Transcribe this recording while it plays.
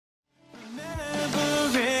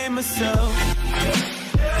myself.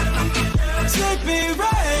 Take me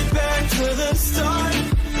right back to the start.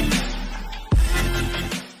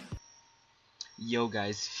 Yo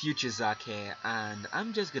guys, Future Zach here, and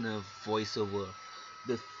I'm just gonna voice over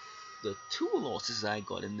the two losses I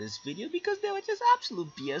got in this video because they were just absolute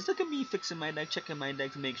BS. Look at me fixing my deck, checking my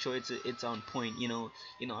deck to make sure it's on point. You know,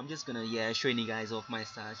 I'm just gonna showing you guys off my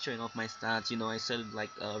stats, showing off my stats. You know, I said like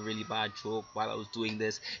a really bad joke while I was doing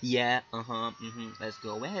this. Let's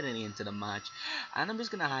go ahead and into the match, and I'm just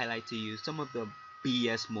gonna highlight to you some of the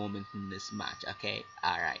BS moments in this match. Okay,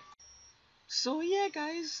 all right. So yeah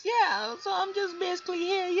guys, so I'm just basically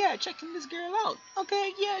here, checking this girl out.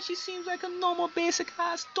 Okay, yeah, she seems like a normal basic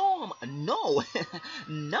ass Storm. No,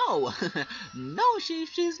 no, no,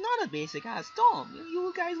 she's not a basic ass Storm.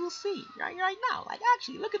 You guys will see right now. Like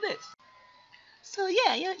actually, look at this. So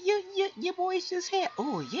yeah, your boy's just here.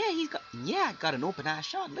 Oh yeah, got an open ass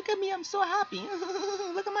shot. Look at me, I'm so happy.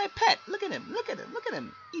 Look at my pet. Look at him.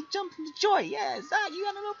 He jumped into joy. Yeah, Zach, you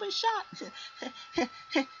got an open shot.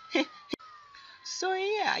 So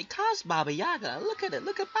yeah, I cast Baba Yaga. Look at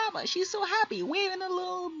Baba. She's so happy, waving a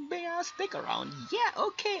little big ass stick around. Yeah,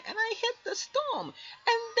 okay, and I hit the Storm,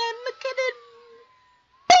 and then look at it,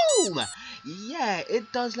 boom! Yeah,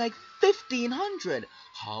 it does like 1500.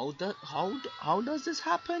 How does this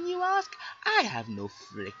happen, you ask? I have no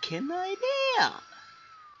freaking idea.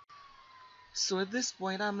 So at this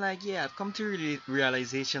point I'm like, yeah, I've come to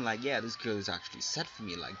realization like, yeah, this girl is actually set for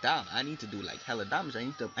me. Like, damn, I need to do like hella damage. I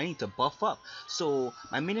need to buff up. So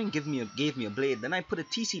my minion gave me a blade. Then I put a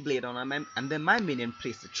TC blade on him, and then my minion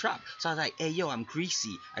placed a trap. So I was like, hey yo, I'm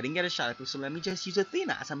greasy. I didn't get a shot at him, so let me just use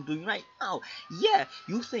Athena as I'm doing right now. Yeah,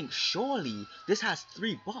 you think surely this has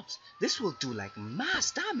 3 buffs. This will do like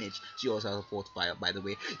mass damage. She also has a 4th fire, by the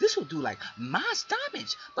way. This will do like mass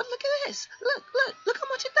damage. But look at this. Look how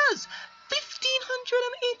much it does.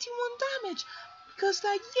 1581 damage, because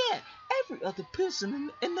like yeah, every other person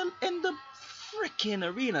in the freaking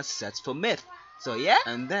arena sets for myth. So yeah,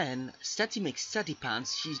 and then Seti makes Seti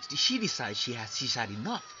pants. She decides she's had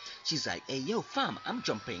enough. She's like, hey yo fam, I'm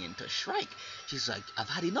jumping into Shrike. She's like, I've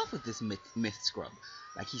had enough of this myth scrub.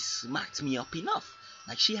 Like, he smacked me up enough.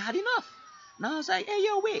 Like, she had enough. And I was like, hey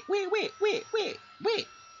yo, wait,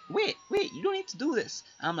 you don't need to do this.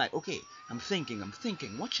 And I'm like, okay, I'm thinking,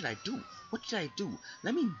 what should I do?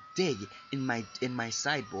 Let me dig in my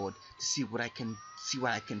sideboard to see what I can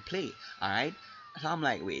play. Alright? So I'm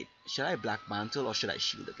like, wait, should I Black Mantle or should I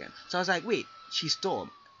Shield again? So I was like, wait, she's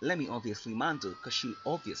Storm. Let me obviously Mantle, because she'll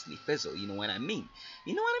obviously fizzle, you know what I mean?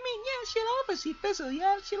 Yeah, she'll obviously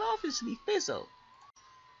fizzle.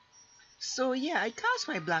 So yeah, I cast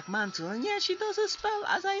my Black Mantle, and yeah, she does a spell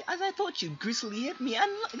as I thought she'd greasily hit me,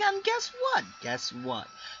 and guess what?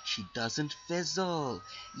 She doesn't fizzle.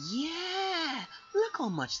 Yeah, look how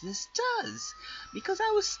much this does. Because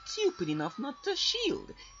I was stupid enough not to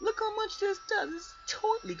shield. Look how much this does. It's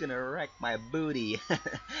totally gonna wreck my booty.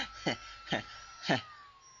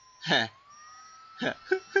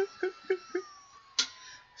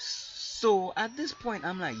 So at this point,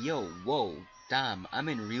 I'm like, yo, whoa. Damn, I'm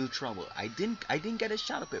in real trouble. I didn't get a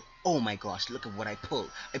shot of it. Oh my gosh, look at what I pull.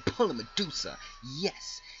 I pull a Medusa.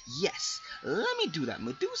 Yes. Let me do that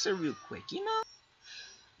Medusa real quick, you know?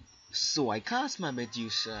 So I cast my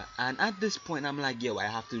Medusa, and at this point I'm like, yo, I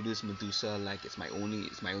have to do this Medusa. Like, it's my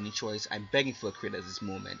only choice. I'm begging for a crit at this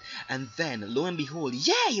moment. And then lo and behold,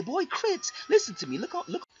 yeah, your boy crits. Listen to me. Look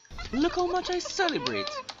how much I celebrate.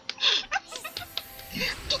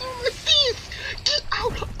 Get out of this! Get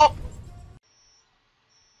out! Oh.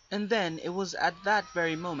 And then it was at that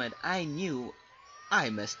very moment I knew I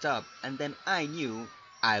messed up, and then I knew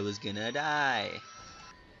I was gonna die.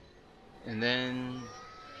 And then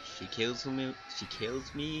she kills me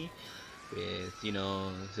with, you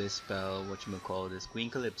know, this spell, this Queen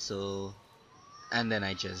Calypso, and then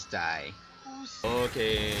I just die.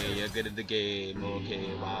 Okay, you're good at the game.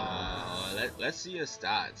 Okay, wow. Let's see your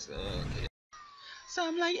stats. Okay. So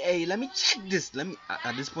I'm like, hey, let me check this.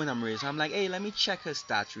 At this point I'm raised. So I'm like, hey, let me check her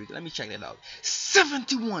stats. Let me check that out.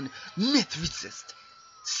 71 myth resist.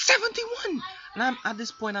 71. And at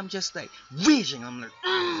this point I'm just like raging. I'm like,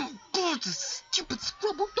 oh god, this stupid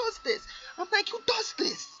scrub, who does this? I'm like, who does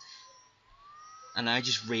this? And I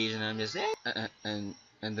just rage, and I'm just and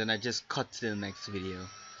then I just cut to the next video.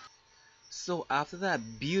 So after that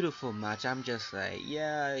beautiful match, I'm just like,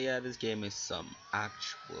 yeah, this game is some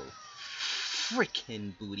actual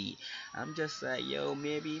freaking booty. I'm just like, yo,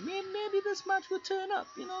 maybe this match will turn up.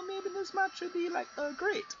 You know, maybe this match will be like a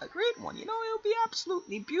great one. You know, it'll be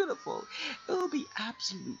absolutely beautiful. It'll be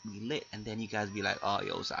absolutely lit. And then you guys be like, oh,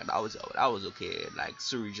 yo, Zach, that was okay. Like,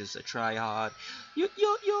 Suri just a try hard. You're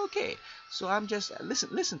okay. So I'm just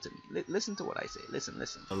listen to me. Listen to what I say. Listen.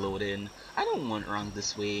 Load in. I don't want rank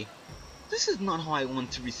this way. This is not how I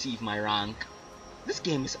want to receive my rank. This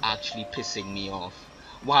game is actually pissing me off.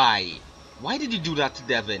 Why? Why did you do that to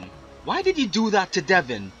Devin? Why did you do that to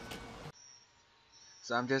Devin?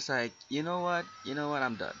 So I'm just like, you know what?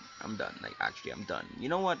 I'm done. Like, actually, I'm done. You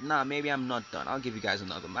know what? Nah, maybe I'm not done. I'll give you guys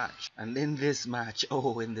another match. And in this match,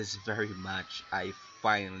 in this very match,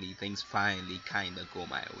 things finally kind of go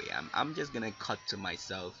my way. I'm just gonna cut to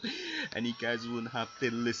myself, and you guys won't have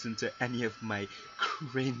to listen to any of my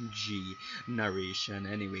cringy narration.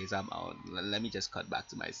 Anyways, I'm out. Let me just cut back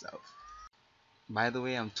to myself. By the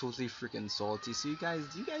way, I'm totally freaking salty, so you guys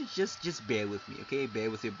just bear with me, okay? Bear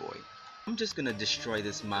with your boy. I'm just gonna destroy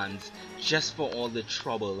this man's just for all the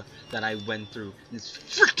trouble that I went through. This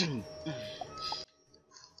freaking...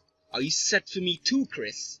 Are you set for me too,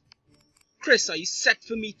 Chris? Chris, are you set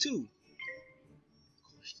for me too?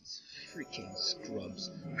 Gosh, these freaking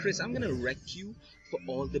scrubs. Chris, I'm gonna wreck you for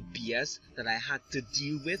all the BS that I had to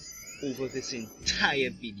deal with over this entire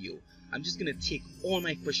video. I'm just gonna take all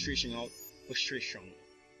my frustration out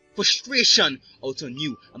on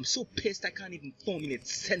you. I'm so pissed I can't even formulate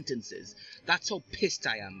sentences. That's how pissed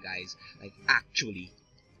I am, guys. Like, actually.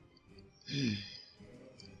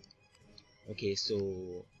 Okay,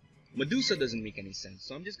 so Medusa doesn't make any sense,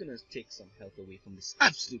 so I'm just gonna take some health away from this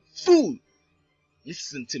absolute fool.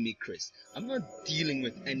 Listen to me, Chris. I'm not dealing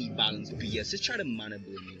with any balanced BS. Just try to mana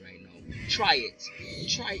burn me right now. Try it.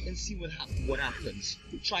 Try it and see what happens.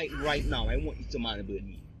 Try it right now. I want you to mana burn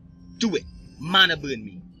me. Do it. Mana burn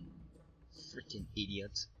me. Freaking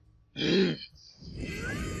idiot. Freaking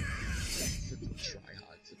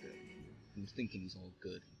tryhard. Look at him. I'm thinking he's all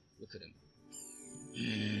good. Look at him.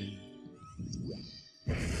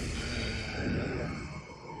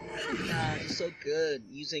 God, you're so good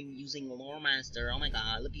using Lore Master. Oh my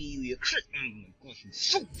god, look at you, you're crit. Oh my gosh, I'm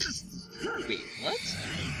so pissed. Wait, what?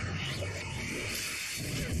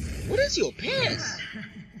 What is your pass?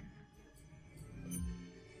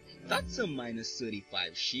 That's a minus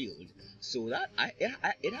 35 shield. So that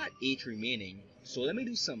it had 8 remaining. So let me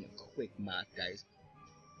do some quick math, guys.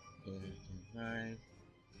 5,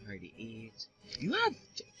 38. You have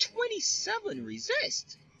 27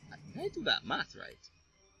 resist. Did I do that math right?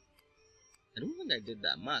 I don't think I did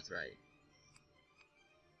that math right.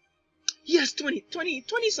 Yes, 20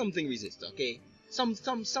 something resist, okay?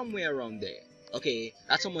 Somewhere around there. Okay,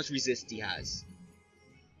 that's how much resist he has.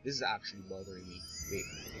 This is actually bothering me. Wait.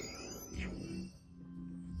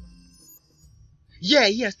 Yeah,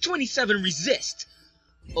 he has 27 resist.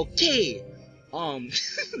 Okay.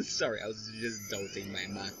 Sorry, I was just doubting my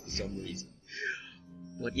math for some reason.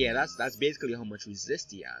 But yeah, that's basically how much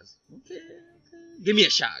resist he has. Okay. Give me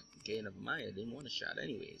a shot. Okay, never mind. I didn't want a shot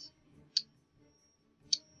anyways.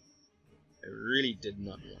 I really did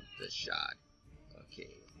not want this shot.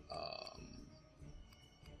 Okay.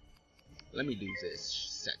 Let me do this.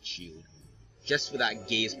 Set shield. Just for that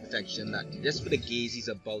gaze protection. Just for the gaze he's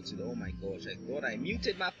about to do. Oh my gosh, I thought I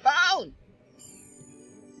muted my phone!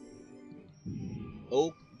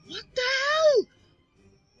 Oh, what the hell?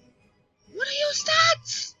 What are your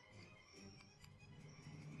stats?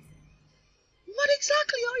 What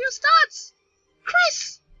exactly are your stats?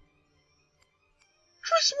 Chris!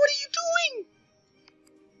 Chris, what are you doing?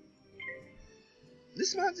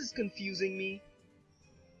 This man is confusing me.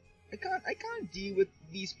 I can't deal with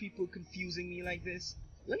these people confusing me like this.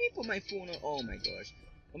 Let me put my phone on. Oh my gosh.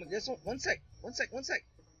 Just one sec.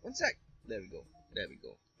 There we go.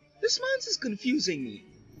 This man's is confusing me.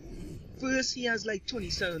 First he has like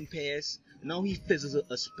 27 pairs. Now he fizzles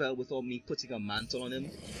a spell without me putting a mantle on him.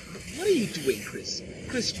 What are you doing, Chris?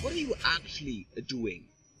 Chris, what are you actually doing?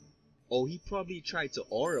 Oh, he probably tried to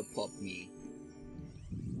aura pop me.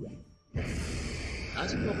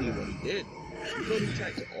 That's probably what he did. He probably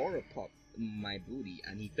tried to aura pop my booty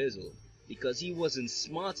and he fizzled. Because he wasn't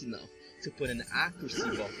smart enough to put an accuracy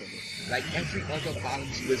buff on it. Like every other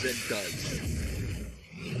balanced wizard does.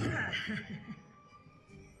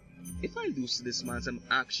 If I lose to this man, I'm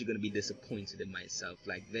actually gonna be disappointed in myself.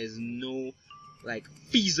 Like, there's no, like,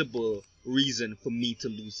 feasible reason for me to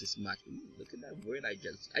lose this match. Ooh, look at that word I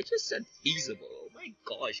just said feasible. Oh my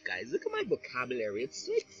gosh, guys, look at my vocabulary. It's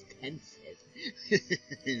so expensive.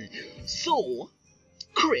 So,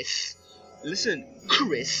 Chris, listen,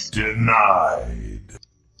 Chris. Denied.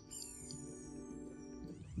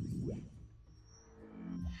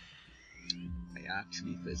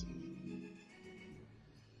 actually fizzle.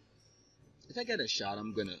 If I get a shot,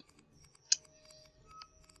 I'm gonna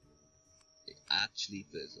actually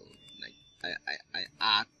fizzle. Like I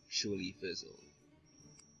actually fizzle.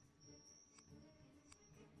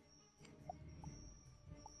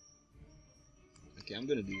 Okay, I'm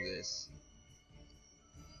gonna do this.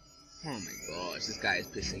 Oh my gosh, this guy is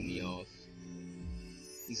pissing me off.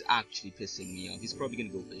 He's actually pissing me off. He's probably gonna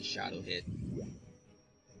go for his shadow hit.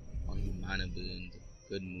 Oh, he mana burned.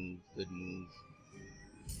 Good move, good move.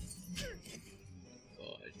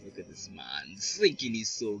 God, look at this man. Thinking he's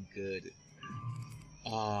so good.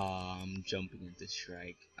 Ah, I'm jumping into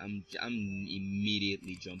strike. I'm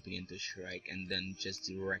immediately jumping into strike and then just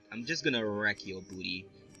wreck. I'm just gonna wreck your booty.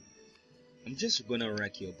 I'm just gonna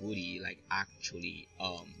wreck your booty, like actually.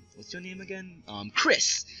 What's your name again?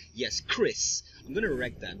 Chris. Yes, Chris. I'm gonna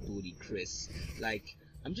wreck that booty, Chris. Like,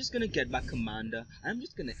 I'm just gonna get back Commander. I'm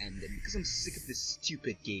just gonna end it because I'm sick of this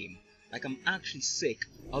stupid game. Like, I'm actually sick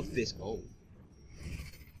of this. Oh.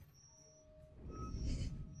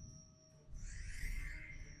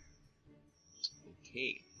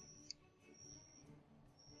 Okay.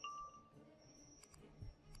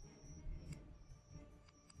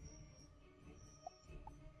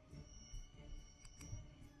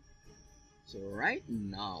 So right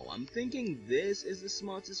now, I'm thinking this is the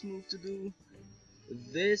smartest move to do.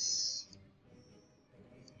 This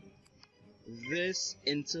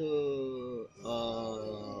into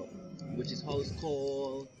which is how it's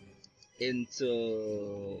called,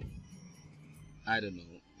 into I don't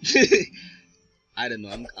know. I don't know.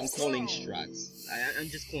 I'm calling strats. I'm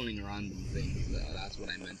just calling random things. That's what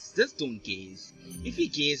I meant. Just don't gaze. If he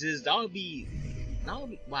gazes, that'll be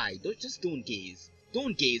why? Just don't gaze.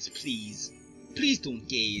 Don't gaze, please. Please don't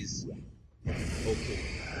gaze. Okay.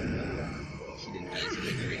 She didn't gaze. He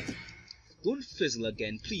didn't crit. Don't fizzle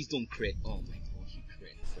again. Please don't crit. Oh my gosh, he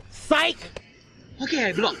crit. Psych! Okay,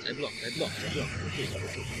 I blocked. Okay.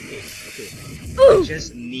 I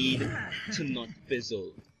just need to not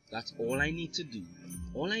fizzle. That's all I need to do.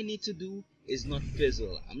 All I need to do is not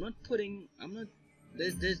fizzle.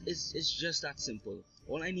 It's just that simple.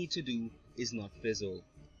 All I need to do is not fizzle.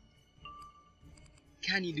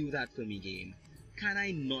 Can you do that for me, game? Can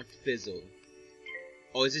I not fizzle?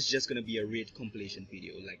 Or is this just gonna be a raid compilation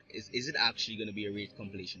video? Like, is it actually gonna be a raid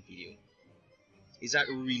compilation video? Is that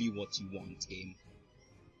really what you want, game?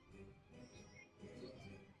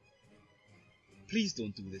 Please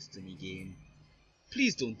don't do this to me, game.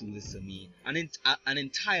 Please don't do this to me. An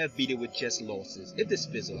entire video with just losses. If this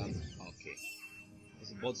fizzle, I'm okay. I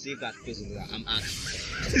was about to save that fizzle. I'm actually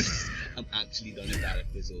I'm actually done with that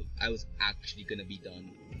fizzle. I was actually gonna be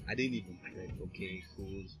done. I didn't even crit. Okay,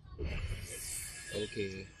 cool.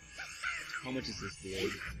 Okay. How much is this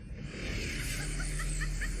dude?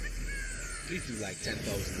 Please do like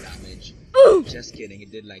 10,000 damage. Ooh. Just kidding,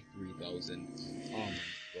 it did like 3,000. Oh my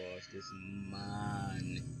gosh, this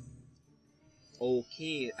man.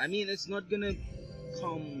 Okay, I mean, it's not gonna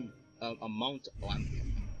come amount. Oh, I'm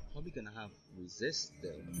probably gonna have resist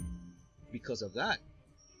though because of that.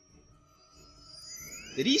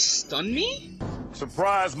 Did he stun me?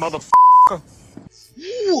 Surprise, motherfucker!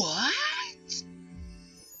 What?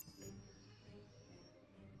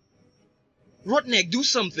 Rotneck, do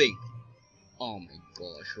something! Oh my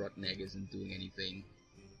gosh, Rotneck isn't doing anything.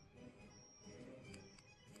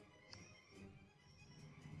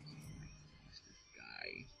 This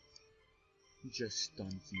guy. He just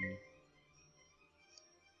stunned me.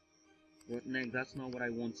 Rotneck, that's not what I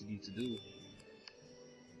wanted you to do.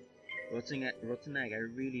 Rotneck, I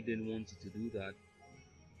really didn't want you to do that.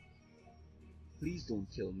 Please don't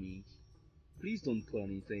kill me. Please don't pull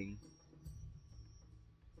anything.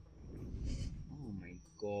 Oh my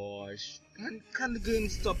gosh. Can the game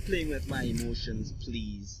stop playing with my emotions,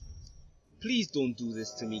 please? Please don't do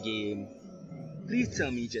this to me, game. Please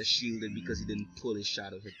tell me he just shielded because he didn't pull his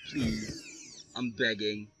shadow hit. Please. I'm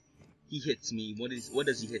begging. He hits me. What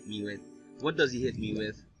does he hit me with? What does he hit me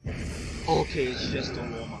with? Okay, it's just a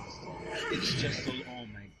raw master. It's just a, oh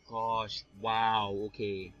my gosh. Wow,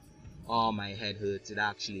 okay. Oh, my head hurts. It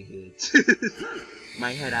actually hurts.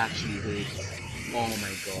 My head actually hurts. Oh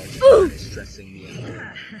my gosh. It's stressing me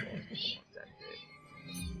out.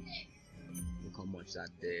 Look how much that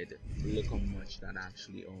did. Look how much that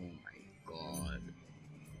actually, oh my god.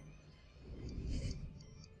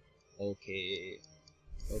 Okay.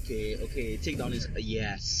 Okay. Take down his,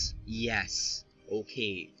 yes.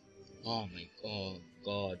 Okay. Oh my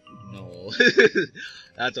god, no.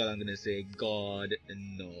 That's all I'm gonna say. God,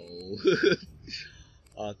 no.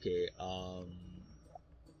 Okay,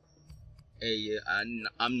 hey,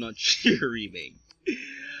 I'm not streaming.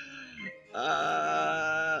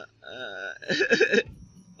 Oh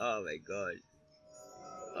my god.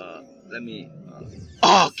 Let me.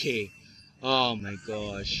 Okay. Oh my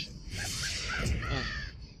gosh.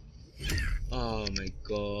 Oh my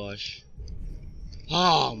gosh.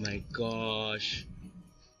 Oh my gosh.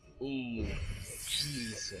 Ooh,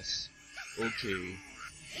 Jesus. Okay.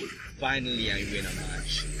 Finally, I win a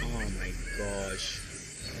match. Oh my gosh.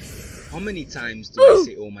 How many times do I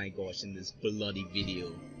say oh my gosh in this bloody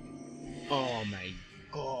video? Oh my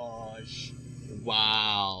gosh.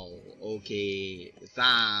 Wow. Okay.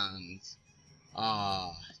 Thanks.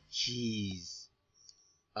 Ah, jeez.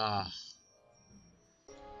 Ah.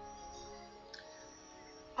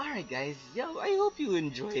 Alright guys, yo, I hope you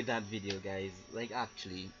enjoyed that video guys. Like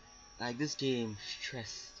actually, like this game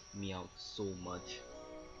stressed me out so much.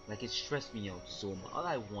 Like it stressed me out so much. All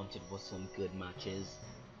I wanted was some good matches.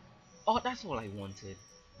 Oh, that's all I wanted.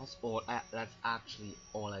 That's actually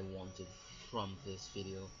all I wanted from this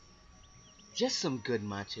video. Just some good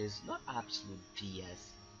matches, not absolute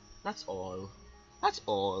BS. That's all. That's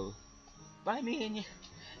all. But I mean,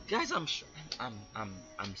 guys, I'm so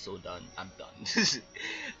done. I'm done.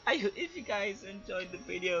 If you guys enjoyed the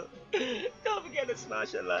video, don't forget to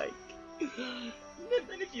smash a like. And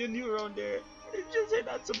if you're new around there, just hit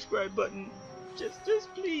that subscribe button. Just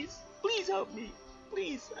please help me.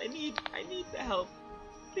 Please, I need the help.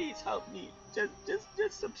 Please help me.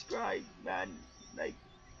 Just subscribe, man. Like,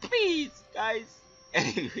 please, guys.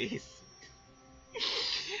 Anyways.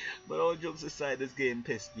 But all jokes aside, this game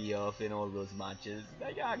pissed me off in all those matches.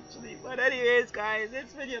 Like actually. But anyways, guys,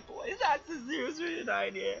 it's been your boy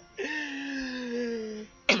Wzard101 here.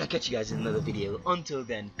 And I'll catch you guys in another video. Until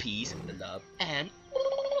then, peace, love, and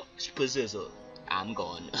super zizzle. I'm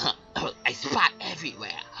gone. I spot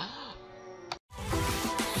everywhere.